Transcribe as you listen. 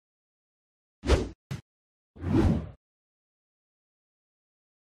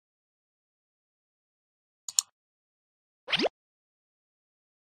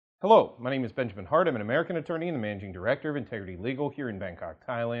Hello, my name is Benjamin Hart. I'm an American attorney and the Managing Director of Integrity Legal here in Bangkok,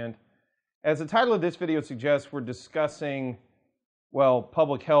 Thailand. As the title of this video suggests, we're discussing,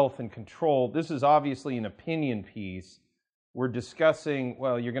 public health and control. This is obviously an opinion piece. We're discussing,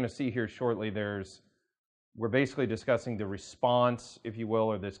 you're going to see here shortly, we're basically discussing the response, if you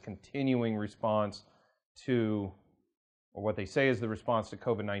will, or this continuing response to, or what they say is the response to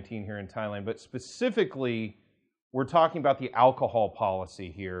COVID-19 here in Thailand. But specifically, we're talking about the alcohol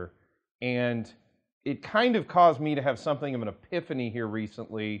policy here, and it kind of caused me to have something of an epiphany here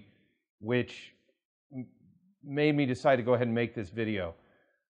recently, which made me decide to go ahead and make this video.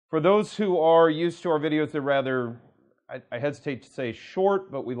 For those who are used to our videos, they're rather, I hesitate to say short,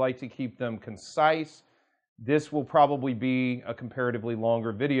 but we like to keep them concise. This will probably be a comparatively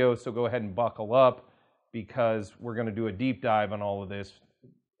longer video, so go ahead and buckle up because we're going to do a deep dive on all of this,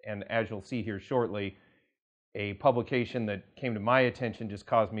 and as you'll see here shortly, a publication that came to my attention just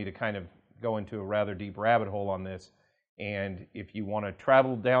caused me to kind of go into a rather deep rabbit hole on this. And if you want to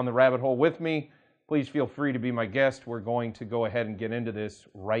travel down the rabbit hole with me, please feel free to be my guest. We're going to go ahead and get into this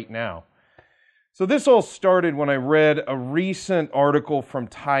right now. So this all started when I read a recent article from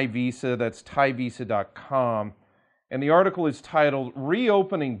Thai Visa, that's thaivisa.com, and the article is titled,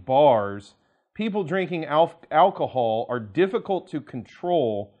 "Reopening Bars, People Drinking Alcohol Are Difficult to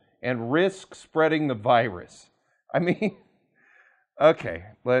Control and Risk Spreading the Virus." I mean, okay,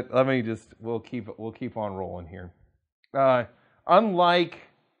 let me just, we'll keep on rolling here. Unlike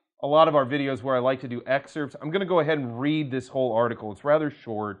a lot of our videos where I like to do excerpts, I'm going to go ahead and read this whole article. It's rather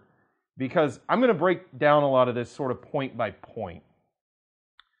short because I'm going to break down a lot of this sort of point by point.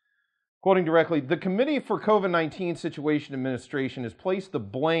 Quoting directly, "The Committee for COVID-19 Situation Administration has placed the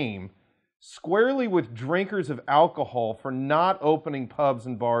blame squarely with drinkers of alcohol for not opening pubs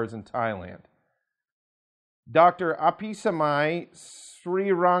and bars in Thailand. Dr. Apisamai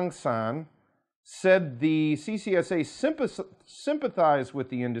Srirangsan said the CCSA sympathized with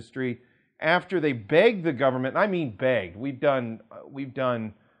the industry after they begged the government, and I mean begged. We've done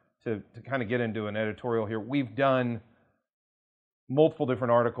to kind of get into an editorial here, we've done multiple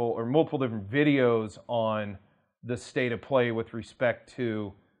different videos on the state of play with respect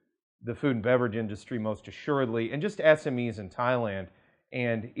to the food and beverage industry, most assuredly, and just SMEs in Thailand.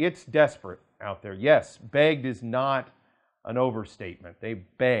 And it's desperate out there. Yes, begged is not an overstatement. They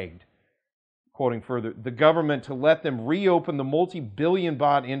begged, quoting further, the government to let them reopen the multi-billion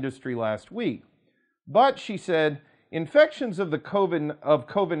baht industry last week. But, she said, infections of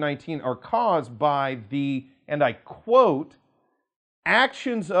COVID-19 are caused by the, and I quote,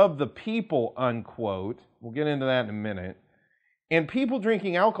 actions of the people, unquote. We'll get into that in a minute. And people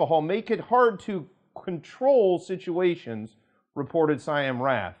drinking alcohol make it hard to control situations, reported Siam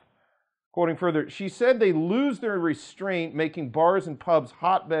Rath. Quoting further, she said they lose their restraint, making bars and pubs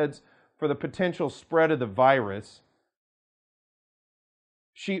hotbeds for the potential spread of the virus.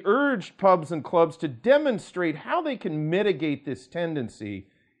 She urged pubs and clubs to demonstrate how they can mitigate this tendency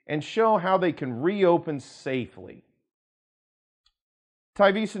and show how they can reopen safely.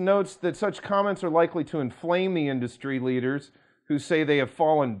 Thai Visa notes that such comments are likely to inflame the industry leaders who say they have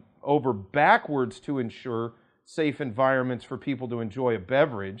fallen over backwards to ensure safe environments for people to enjoy a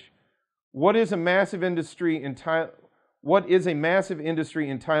beverage. What is a massive industry in Thailand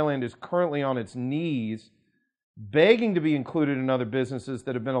is currently on its knees, begging to be included in other businesses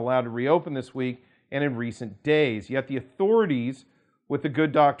that have been allowed to reopen this week and in recent days. Yet the authorities, with the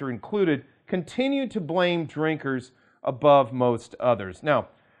good doctor included, continue to blame drinkers above most others." Now,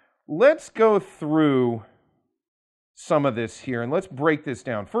 let's go through some of this here, and let's break this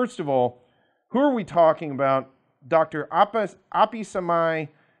down. First of all, who are we talking about? Dr. Apisamai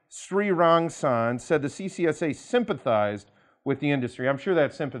Srirangsan said the CCSA sympathized with the industry. I'm sure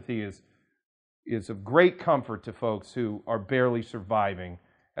that sympathy is of great comfort to folks who are barely surviving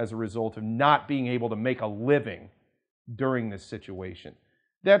as a result of not being able to make a living during this situation.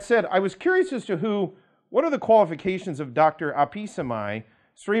 That said, I was curious as to what are the qualifications of Dr. Apisamai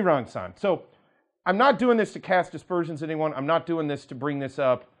Srirangsan? So, I'm not doing this to cast aspersions at anyone. I'm not doing this to bring this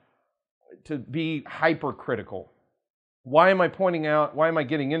up to be hypercritical. Why am I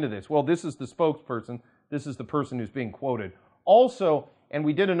getting into this? Well, this is the spokesperson. This is the person who's being quoted. Also, and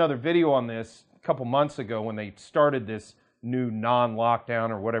we did another video on this a couple months ago when they started this new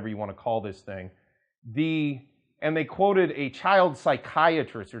non-lockdown or whatever you want to call this thing. And they quoted a child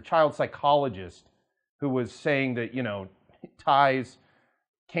psychiatrist or child psychologist who was saying that, Thais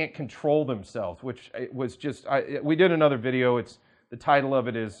can't control themselves, which was just, we did another video. The title of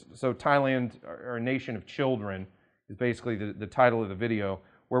it is, so Thailand, or a Nation of Children, is basically the title of the video,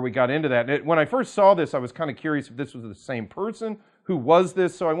 where we got into that. When I first saw this, I was kind of curious if this was the same person who was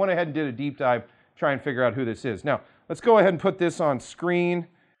this, so I went ahead and did a deep dive, try and figure out who this is. Now, let's go ahead and put this on screen.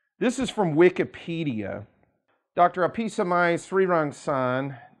 This is from Wikipedia. Dr. Apisamai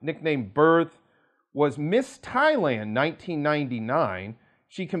Srirangsan, nicknamed Birth, was Miss Thailand 1999.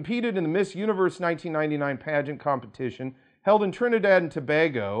 She competed in the Miss Universe 1999 pageant competition held in Trinidad and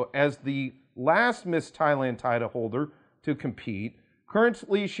Tobago as the last Miss Thailand title holder to compete.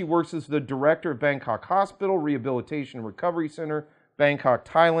 Currently, she works as the director of Bangkok Hospital Rehabilitation and Recovery Center, Bangkok,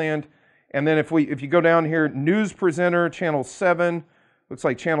 Thailand. And then if you go down here, news presenter, Channel 7, looks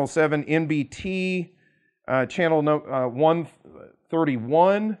like Channel 7, NBT, Channel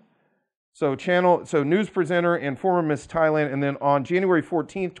 131. So news presenter and former Miss Thailand. And then on January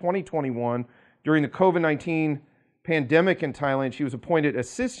 14th, 2021, during the COVID-19 pandemic in Thailand, she was appointed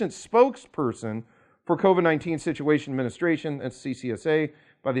assistant spokesperson for COVID-19 Situation Administration, that's CCSA,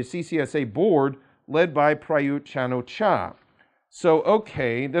 by the CCSA board led by Prayut Chan-o-cha. So,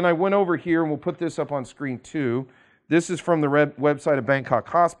 okay, then I went over here, and we'll put this up on screen too. This is from the website of Bangkok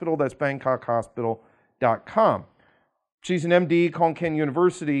Hospital. That's bangkokhospital.com. She's an MD, Khon Kaen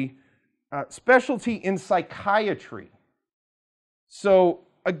University, specialty in psychiatry. So,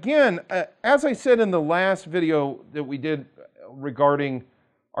 again, as I said in the last video that we did regarding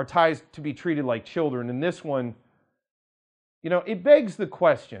our Thais to be treated like children, in this one, it begs the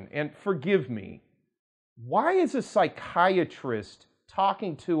question, and forgive me, why is a psychiatrist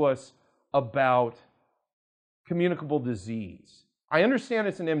talking to us about communicable disease? I understand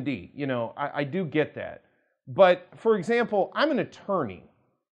it's an MD, I do get that. But, for example, I'm an attorney.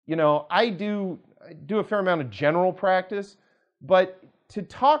 I do a fair amount of general practice, but to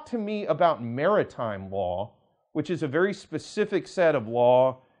talk to me about maritime law, which is a very specific set of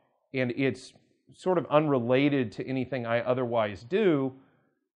law, and it's sort of unrelated to anything I otherwise do,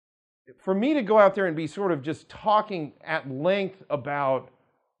 for me to go out there and be sort of just talking at length about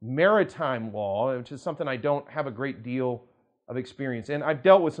maritime law, which is something I don't have a great deal of experience in. I've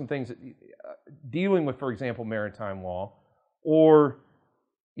dealt with some things dealing with, for example, maritime law, or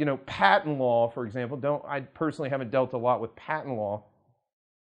patent law, for example. I personally haven't dealt a lot with patent law.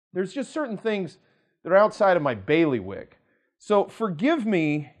 There's just certain things that are outside of my bailiwick. So forgive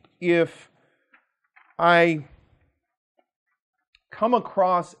me if I come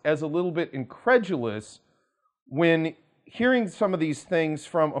across as a little bit incredulous when hearing some of these things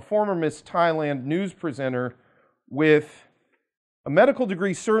from a former Miss Thailand news presenter with a medical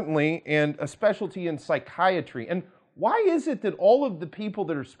degree, certainly, and a specialty in psychiatry. And why is it that all of the people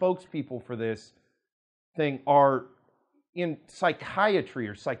that are spokespeople for this thing are in psychiatry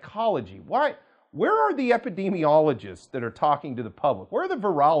or psychology? Why? Where are the epidemiologists that are talking to the public? Where are the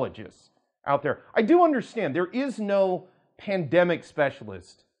virologists out there? I do understand there is no pandemic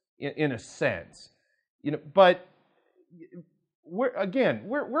specialist in a sense, but where are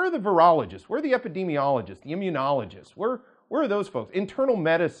the virologists? Where are the epidemiologists, the immunologists? Where are those folks? Internal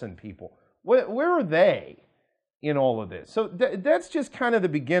medicine people. Where are they in all of this? So that's just kind of the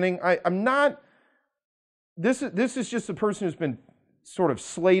beginning. I'm not. This is just the person who's been sort of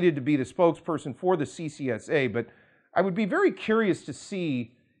slated to be the spokesperson for the CCSA, but I would be very curious to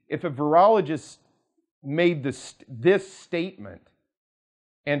see if a virologist made this statement.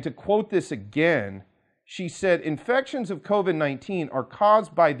 And to quote this again, she said, infections of COVID-19 are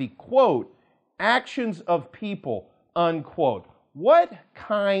caused by the, quote, actions of people, unquote. What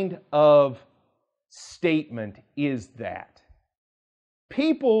kind of statement is that?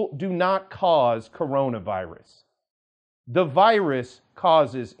 People do not cause coronavirus. The virus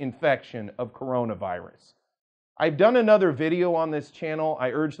causes infection of coronavirus. I've done another video on this channel.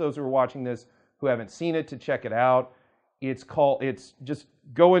 I urge those who are watching this who haven't seen it to check it out. Just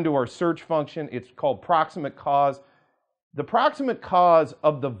go into our search function. It's called proximate cause. The proximate cause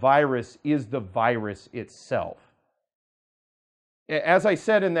of the virus is the virus itself. As I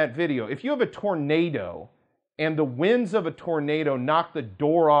said in that video, if you have a tornado and the winds of a tornado knock the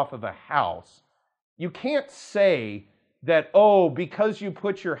door off of a house, you can't say that, oh, because you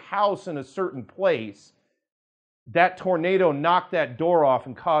put your house in a certain place, that tornado knocked that door off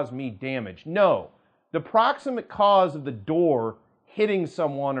and caused me damage. No, the proximate cause of the door hitting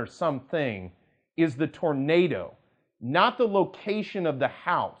someone or something is the tornado, not the location of the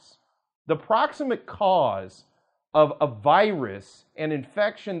house. The proximate cause of a virus and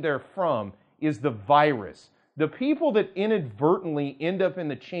infection therefrom is the virus. The people that inadvertently end up in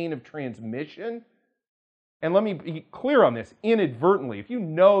the chain of transmission, and let me be clear on this, inadvertently, if you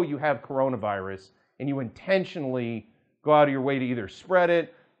know you have coronavirus and you intentionally go out of your way to either spread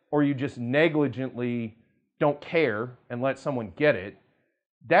it or you just negligently don't care and let someone get it,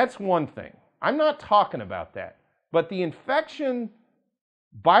 that's one thing. I'm not talking about that. But the infection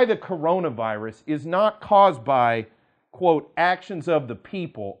by the coronavirus is not caused by, quote, actions of the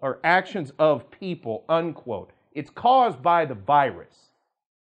people or actions of people, unquote. It's caused by the virus.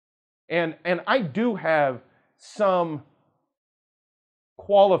 And I do have some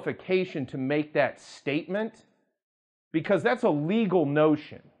qualification to make that statement because that's a legal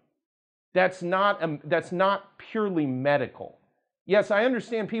notion. That's not purely medical. Yes, I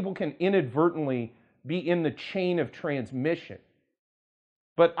understand people can inadvertently be in the chain of transmission,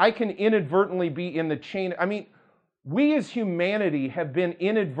 but I can inadvertently be in the chain. I mean, we as humanity have been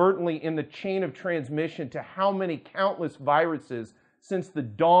inadvertently in the chain of transmission to how many countless viruses since the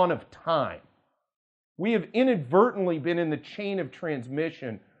dawn of time. We have inadvertently been in the chain of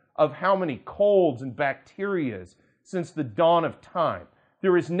transmission of how many colds and bacterias since the dawn of time.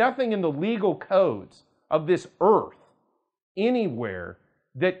 There is nothing in the legal codes of this earth anywhere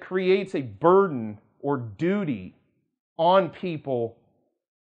that creates a burden or duty on people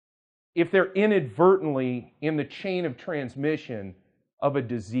if they're inadvertently in the chain of transmission of a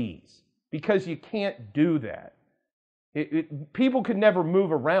disease, because you can't do that. People could never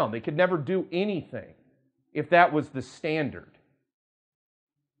move around. They could never do anything if that was the standard.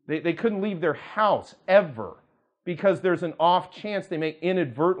 They couldn't leave their house ever because there's an off chance they may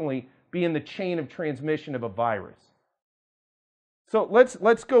inadvertently be in the chain of transmission of a virus. So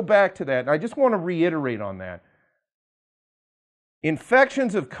let's go back to that. I just want to reiterate on that.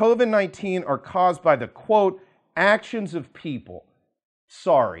 Infections of COVID-19 are caused by the, quote, actions of people.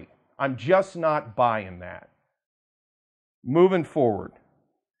 Sorry, I'm just not buying that. Moving forward.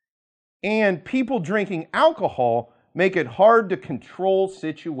 And people drinking alcohol make it hard to control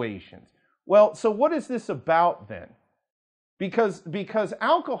situations. Well, so what is this about then? Because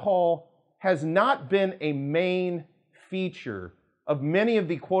alcohol has not been a main feature of many of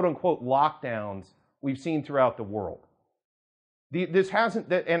the quote-unquote lockdowns we've seen throughout the world. This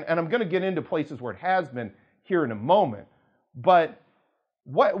hasn't, and I'm going to get into places where it has been here in a moment, but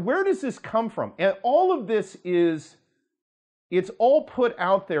where does this come from? And all of this is, it's all put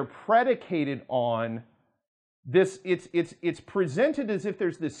out there predicated on this, it's presented as if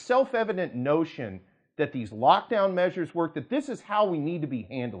there's this self-evident notion that these lockdown measures work, that this is how we need to be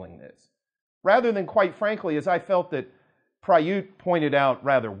handling this. Rather than, quite frankly, as I felt that Prayut pointed out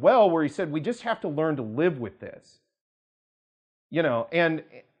rather well, where he said, we just have to learn to live with this. You know, and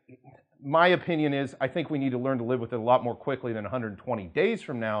my opinion is I think we need to learn to live with it a lot more quickly than 120 days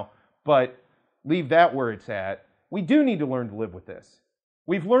from now, but leave that where it's at. We do need to learn to live with this.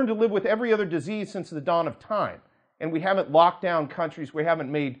 We've learned to live with every other disease since the dawn of time, and we haven't locked down countries, we haven't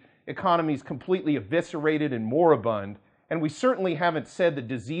made economies completely eviscerated and moribund, and we certainly haven't said that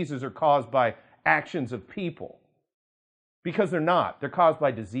diseases are caused by actions of people, because they're not. They're caused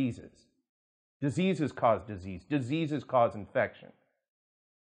by diseases. Diseases cause disease. Diseases cause infection.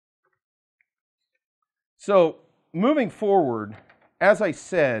 So, moving forward, as I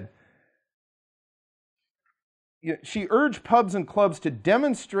said, she urged pubs and clubs to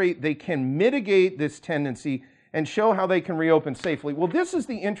demonstrate they can mitigate this tendency and show how they can reopen safely. Well, this is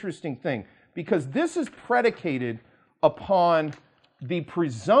the interesting thing, because this is predicated upon the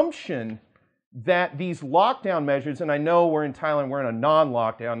presumption that these lockdown measures, and I know we're in Thailand, we're in a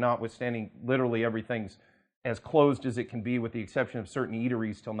non-lockdown, notwithstanding literally everything's as closed as it can be with the exception of certain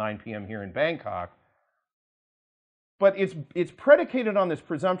eateries till 9 p.m. here in Bangkok. But it's predicated on this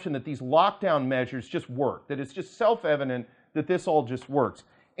presumption that these lockdown measures just work, that it's just self-evident that this all just works.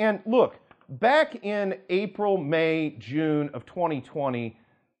 And look, back in April, May, June of 2020,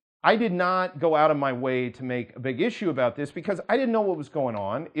 I did not go out of my way to make a big issue about this because I didn't know what was going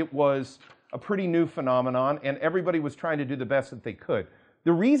on. It was a pretty new phenomenon, and everybody was trying to do the best that they could.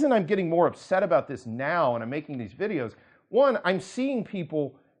 The reason I'm getting more upset about this now and I'm making these videos, one, I'm seeing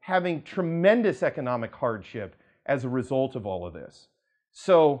people having tremendous economic hardship as a result of all of this.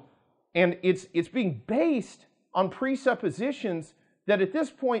 So, and it's being based on presuppositions that at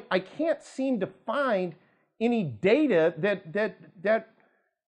this point I can't seem to find any data that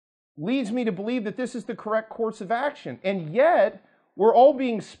leads me to believe that this is the correct course of action. And yet, we're all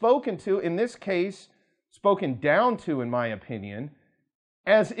being spoken to, in this case, spoken down to, in my opinion,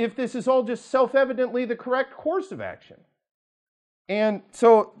 as if this is all just self-evidently the correct course of action. And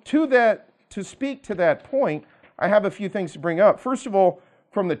so to speak to that point, I have a few things to bring up. First of all,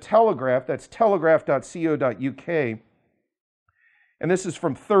 from the Telegraph, that's telegraph.co.uk, and this is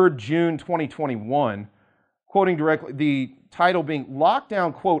from 3rd June 2021, quoting directly, the title being,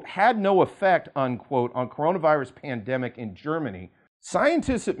 "Lockdown, quote, had no effect, unquote, on coronavirus pandemic in Germany.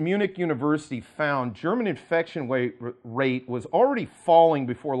 Scientists at Munich University found German infection rate was already falling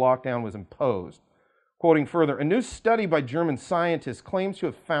before lockdown was imposed. Quoting further, a new study by German scientists claims to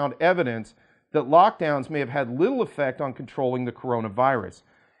have found evidence that lockdowns may have had little effect on controlling the coronavirus.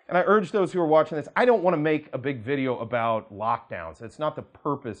 And I urge those who are watching this, I don't want to make a big video about lockdowns. That's not the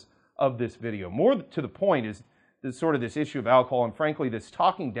purpose of this video. More to the point is this issue of alcohol, and frankly, this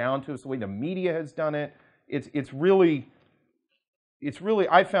talking down to us, the way the media has done it. It's really,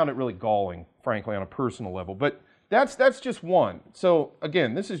 I found it really galling, frankly, on a personal level. But that's just one. So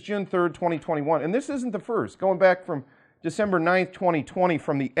again, this is June 3rd, 2021, and this isn't the first. Going back from December 9th, 2020,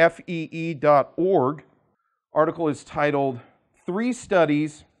 from the FEE.org, article is titled, 3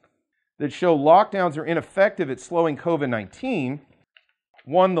 Studies That Show Lockdowns Are Ineffective at Slowing COVID-19.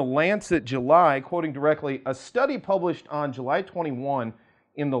 One, The Lancet, July, quoting directly, a study published on July 21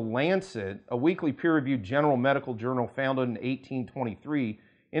 in The Lancet, a weekly peer-reviewed general medical journal founded in 1823,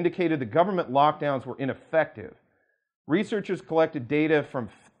 indicated the government lockdowns were ineffective. Researchers collected data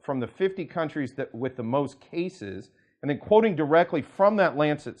from the 50 countries with the most cases, and then quoting directly from that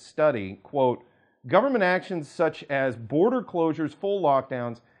Lancet study, quote, government actions such as border closures, full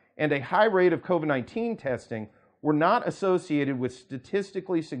lockdowns, and a high rate of COVID-19 testing were not associated with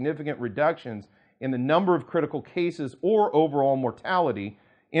statistically significant reductions in the number of critical cases or overall mortality,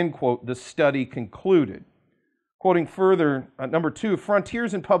 end quote, the study concluded. Quoting further, number 2,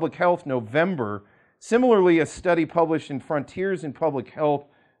 Frontiers in Public Health, November. Similarly, a study published in Frontiers in Public Health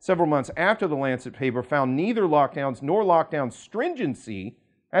several months after the Lancet paper found neither lockdowns nor lockdown stringency.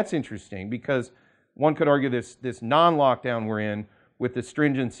 That's interesting because one could argue this non-lockdown we're in with the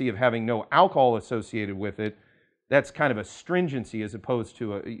stringency of having no alcohol associated with it. That's kind of a stringency as opposed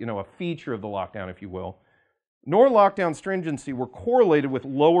to a feature of the lockdown, if you will. Nor lockdown stringency were correlated with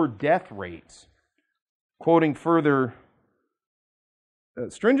lower death rates. Quoting further,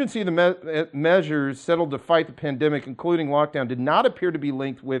 stringency of the measures settled to fight the pandemic, including lockdown, did not appear to be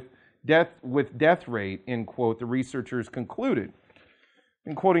linked with death rate, end quote, the researchers concluded.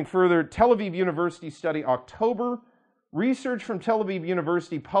 And quoting further, Tel Aviv University study, October. Research from Tel Aviv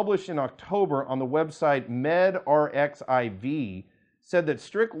University published in October on the website MedRxiv said that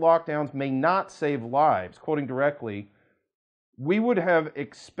strict lockdowns may not save lives. Quoting directly, we would have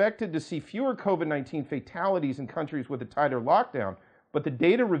expected to see fewer COVID-19 fatalities in countries with a tighter lockdown, but the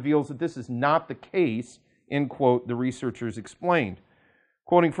data reveals that this is not the case, end quote, the researchers explained.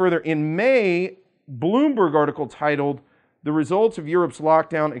 Quoting further, in May, Bloomberg article titled, The Results of Europe's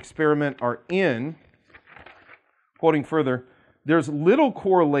Lockdown Experiment Are In. Quoting further, there's little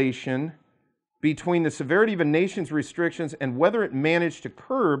correlation between the severity of a nation's restrictions and whether it managed to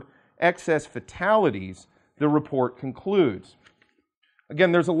curb excess fatalities, the report concludes.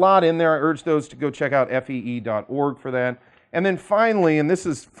 Again, there's a lot in there. I urge those to go check out FEE.org for that. And then finally, and this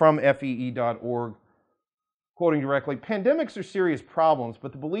is from FEE.org, quoting directly, pandemics are serious problems,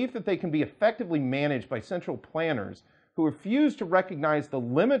 but the belief that they can be effectively managed by central planners who refuse to recognize the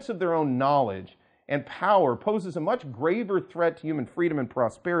limits of their own knowledge and power poses a much graver threat to human freedom and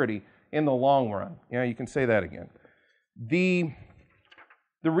prosperity in the long run. Yeah, you can say that again. The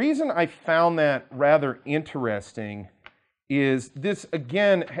reason I found that rather interesting is this,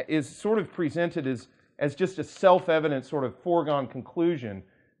 again, is sort of presented as just a self-evident sort of foregone conclusion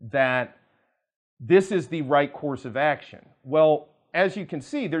that this is the right course of action. Well, as you can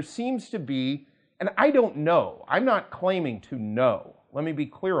see, there seems to be, and I don't know, I'm not claiming to know, let me be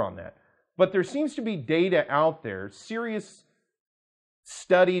clear on that, but there seems to be data out there, serious,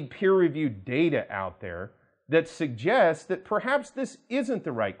 studied, peer-reviewed data out there that suggests that perhaps this isn't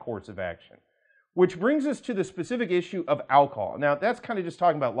the right course of action. Which brings us to the specific issue of alcohol. Now, that's kind of just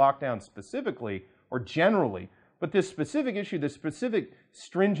talking about lockdown specifically or generally, but this specific issue, this specific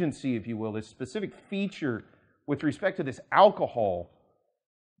stringency, if you will, this specific feature with respect to this alcohol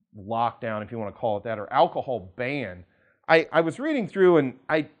lockdown, if you want to call it that, or alcohol ban. I was reading through and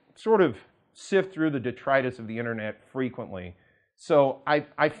I sort of sift through the detritus of the internet frequently. So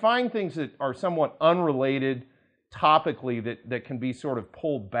I find things that are somewhat unrelated topically that can be sort of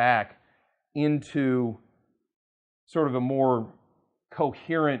pulled back into sort of a more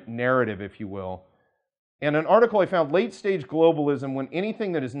coherent narrative, if you will. And an article I found, Late Stage Globalism, When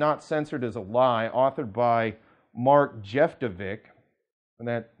Anything That Is Not Censored Is a Lie, authored by Mark Jeftovic,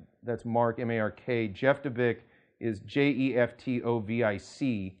 and that's Mark, M-A-R-K. Jeftovic is Jeftovic.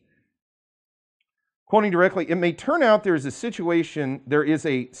 Quoting directly, it may turn out there is a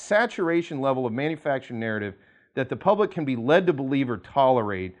saturation level of manufactured narrative that the public can be led to believe or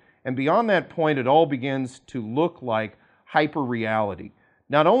tolerate, and beyond that point, it all begins to look like hyper-reality.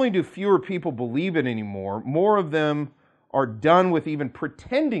 Not only do fewer people believe it anymore, more of them are done with even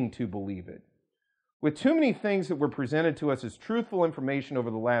pretending to believe it. With too many things that were presented to us as truthful information over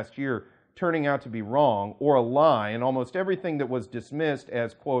the last year, turning out to be wrong or a lie, and almost everything that was dismissed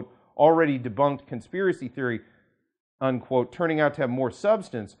as, quote, already debunked conspiracy theory, unquote, turning out to have more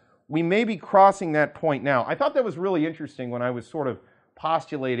substance, we may be crossing that point now. I thought that was really interesting when I was sort of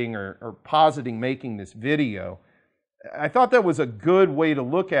postulating or positing making this video. I thought that was a good way to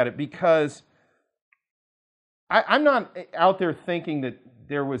look at it, because I'm not out there thinking that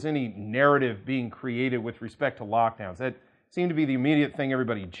there was any narrative being created with respect to lockdowns. That seemed to be the immediate thing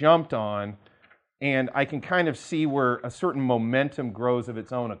everybody jumped on, and I can kind of see where a certain momentum grows of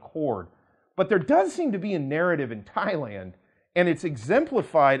its own accord. But there does seem to be a narrative in Thailand, and it's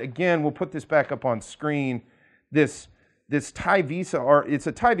exemplified, again, we'll put this back up on screen, this Thai Visa, it's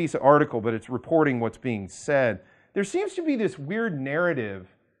a Thai Visa article, but it's reporting what's being said. There seems to be this weird narrative,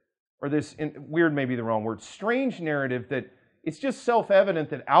 or this, weird may be the wrong word, strange narrative that it's just self-evident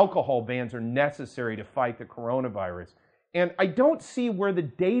that alcohol bans are necessary to fight the coronavirus. And I don't see where the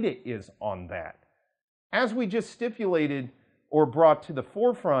data is on that. As we just stipulated or brought to the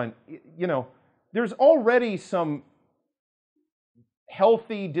forefront, you know, there's already some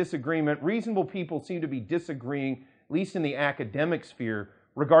healthy disagreement. Reasonable people seem to be disagreeing, at least in the academic sphere,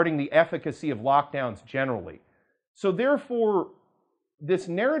 regarding the efficacy of lockdowns generally. So therefore, this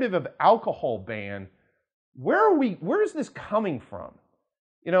narrative of alcohol ban, where is this coming from?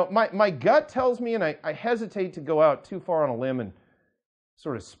 You know, my gut tells me, and I hesitate to go out too far on a limb and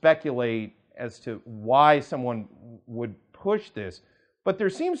sort of speculate as to why someone would push this, but there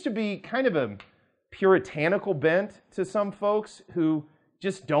seems to be kind of a puritanical bent to some folks who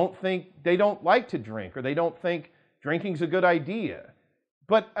just don't think, they don't like to drink, or they don't think drinking's a good idea.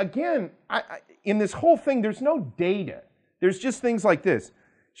 But again, in this whole thing, there's no data. There's just things like this.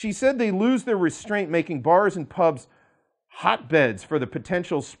 She said they lose their restraint, making bars and pubs hotbeds for the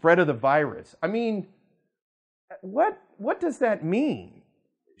potential spread of the virus. I mean, what does that mean?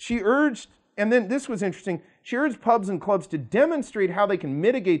 She urged, and then this was interesting, she urged pubs and clubs to demonstrate how they can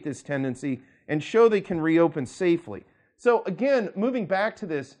mitigate this tendency and show they can reopen safely. So again, moving back to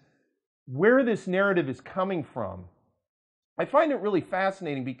this, where this narrative is coming from, I find it really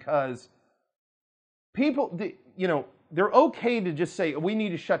fascinating, because people, you know, they're okay to just say, we need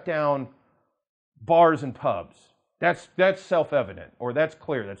to shut down bars and pubs. That's self-evident, or that's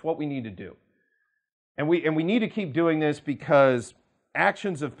clear. That's what we need to do. And we need to keep doing this because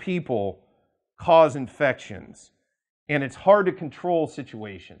actions of people cause infections, and it's hard to control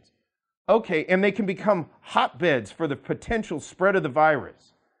situations. Okay, and they can become hotbeds for the potential spread of the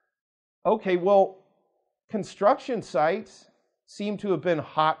virus. Okay, well, construction sites seem to have been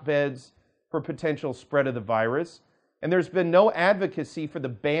hotbeds for potential spread of the virus, and there's been no advocacy for the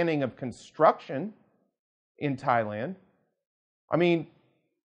banning of construction in Thailand. I mean,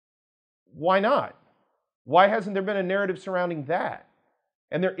 why not? Why hasn't there been a narrative surrounding that?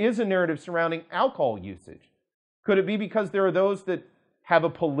 And there is a narrative surrounding alcohol usage. Could it be because there are those that have a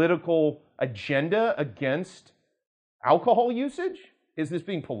political agenda against alcohol usage? Is this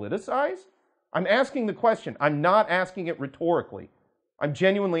being politicized? I'm asking the question. I'm not asking it rhetorically. I'm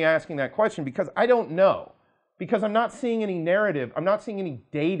genuinely asking that question because I don't know. Because I'm not seeing any narrative, I'm not seeing any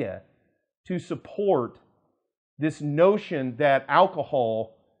data to support this notion that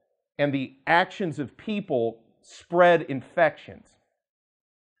alcohol and the actions of people spread infections.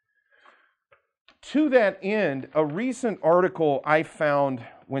 To that end, a recent article I found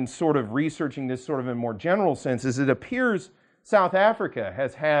when sort of researching this sort of in a more general sense is it appears South Africa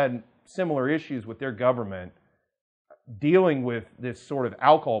has had similar issues with their government dealing with this sort of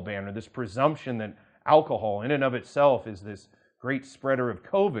alcohol ban, or this presumption that alcohol in and of itself is this great spreader of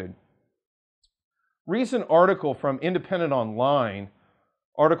COVID. Recent article from Independent Online,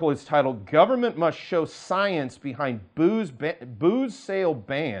 article is titled, "Government Must Show Science Behind Booze Sale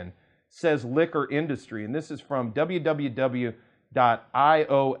Ban, Says Liquor Industry." And this is from www.iol.co.za.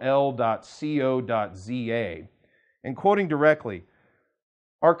 And quoting directly,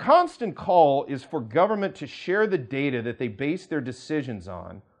 "Our constant call is for government to share the data that they base their decisions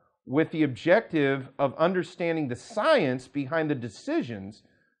on with the objective of understanding the science behind the decisions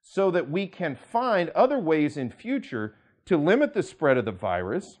so that we can find other ways in future to limit the spread of the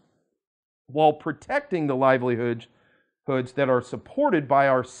virus while protecting the livelihoods that are supported by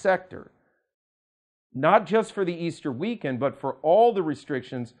our sector, not just for the Easter weekend, but for all the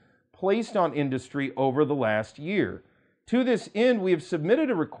restrictions placed on industry over the last year. To this end, we have submitted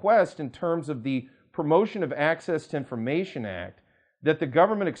a request in terms of the Promotion of Access to Information Act that the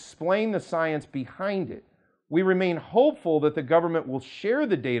government explain the science behind it. We remain hopeful that the government will share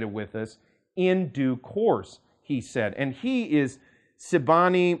the data with us in due course," he said. And he is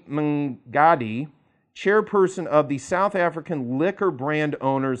Sibani Mngadi, chairperson of the South African Liquor Brand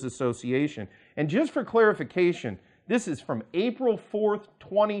Owners Association. And just for clarification, this is from April 4th,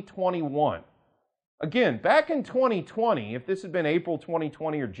 2021. Again, back in 2020, if this had been April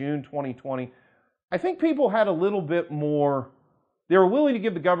 2020 or June 2020, I think people had a little bit more, they were willing to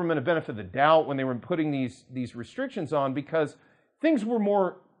give the government a benefit of the doubt when they were putting these restrictions on because things were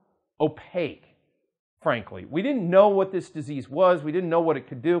more opaque, frankly. We didn't know what this disease was. We didn't know what it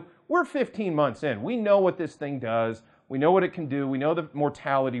could do. We're 15 months in. We know what this thing does. We know what it can do. We know the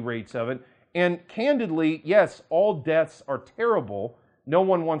mortality rates of it. And candidly, yes, all deaths are terrible. No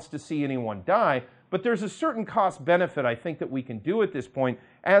one wants to see anyone die. But there's a certain cost benefit I think that we can do at this point,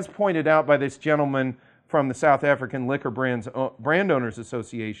 as pointed out by this gentleman from the South African Liquor Brand Owners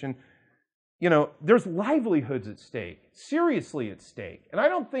Association. You know, there's livelihoods at stake, seriously at stake. And I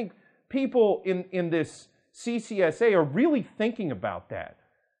don't think people in this CCSA are really thinking about that.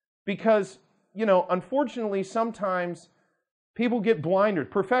 Because, you know, unfortunately, sometimes people get blinders,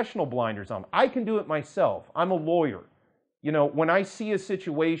 professional blinders on. I can do it myself. I'm a lawyer. You know, when I see a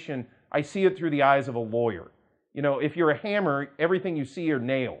situation, I see it through the eyes of a lawyer. You know, if you're a hammer, everything you see are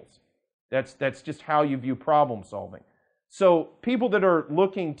nails. That's just how you view problem solving. So people that are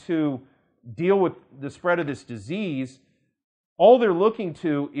looking to deal with the spread of this disease, all they're looking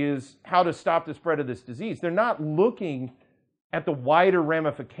to is how to stop the spread of this disease. They're not looking at the wider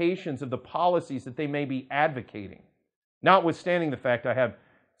ramifications of the policies that they may be advocating. Notwithstanding the fact I have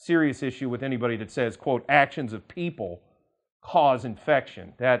serious issue with anybody that says, quote, actions of people cause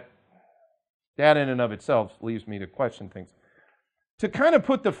infection. That in and of itself leaves me to question things. To kind of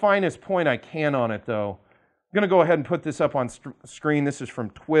put the finest point I can on it, though, I'm going to go ahead and put this up on screen. This is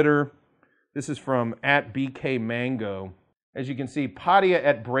from Twitter. This is from @BKMango. As you can see, Pattaya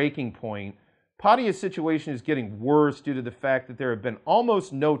at breaking point. Pattaya's situation is getting worse due to the fact that there have been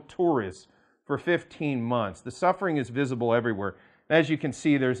almost no tourists for 15 months. The suffering is visible everywhere. As you can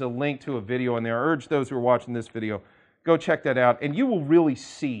see, there's a link to a video in there. I urge those who are watching this video, go check that out, and you will really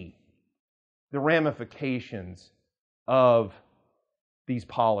see the ramifications of these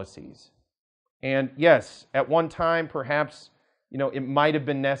policies. And yes, at one time, perhaps, you know, it might have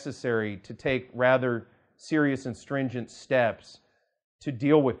been necessary to take rather serious and stringent steps to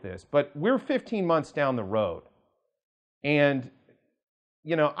deal with this. But we're 15 months down the road. And,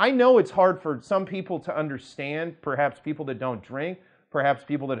 you know, I know it's hard for some people to understand, perhaps people that don't drink, perhaps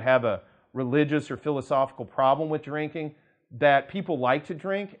people that have a religious or philosophical problem with drinking, that people like to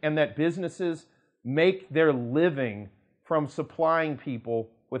drink and that businesses make their living from supplying people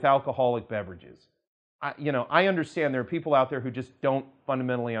with alcoholic beverages. I understand there are people out there who just don't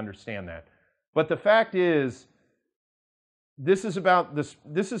fundamentally understand that. But the fact is, this is about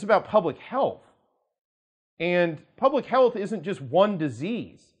public health. And public health isn't just one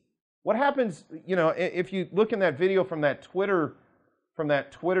disease. What happens, you know, if you look in that video from that Twitter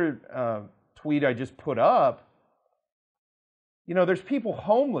tweet I just put up, you know, there's people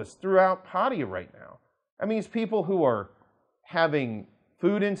homeless throughout Pattaya right now. I mean, it's people who are having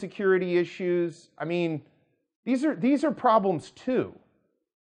food insecurity issues. I mean, these are problems too.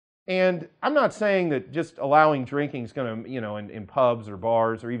 And I'm not saying that just allowing drinking is going to, you know, in pubs or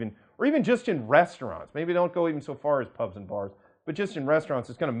bars or even just in restaurants. Maybe don't go even so far as pubs and bars, but just in restaurants,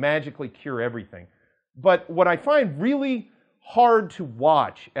 it's going to magically cure everything. But what I find really hard to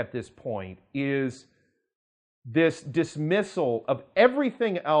watch at this point is this dismissal of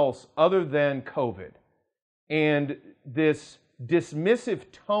everything else other than COVID and this dismissive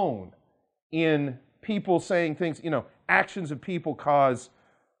tone in people saying things, you know, actions of people cause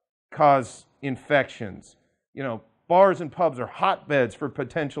infections. You know, bars and pubs are hotbeds for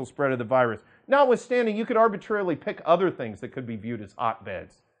potential spread of the virus. Notwithstanding, you could arbitrarily pick other things that could be viewed as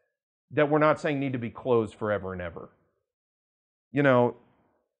hotbeds that we're not saying need to be closed forever and ever. You know,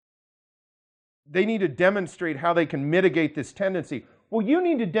 they need to demonstrate how they can mitigate this tendency. Well, you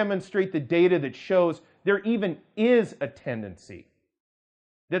need to demonstrate the data that shows there even is a tendency,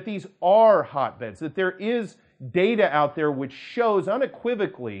 that these are hotbeds, that there is data out there which shows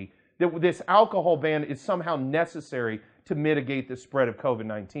unequivocally that this alcohol ban is somehow necessary to mitigate the spread of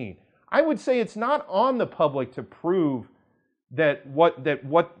COVID-19. I would say it's not on the public to prove that what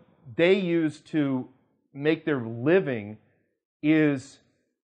they use to make their living is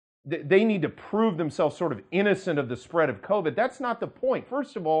they need to prove themselves sort of innocent of the spread of COVID. That's not the point.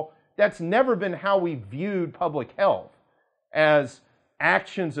 First of all, that's never been how we viewed public health, as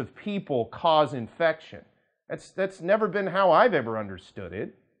actions of people cause infection. That's never been how I've ever understood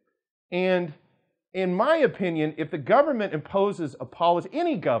it. And in my opinion, if the government imposes a policy,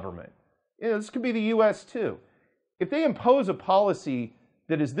 any government, you know, this could be the U.S. too, if they impose a policy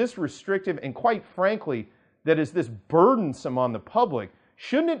that is this restrictive and, quite frankly, that is this burdensome on the public,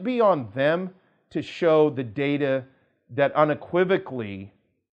 shouldn't it be on them to show the data that unequivocally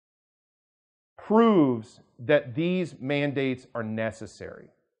proves that these mandates are necessary?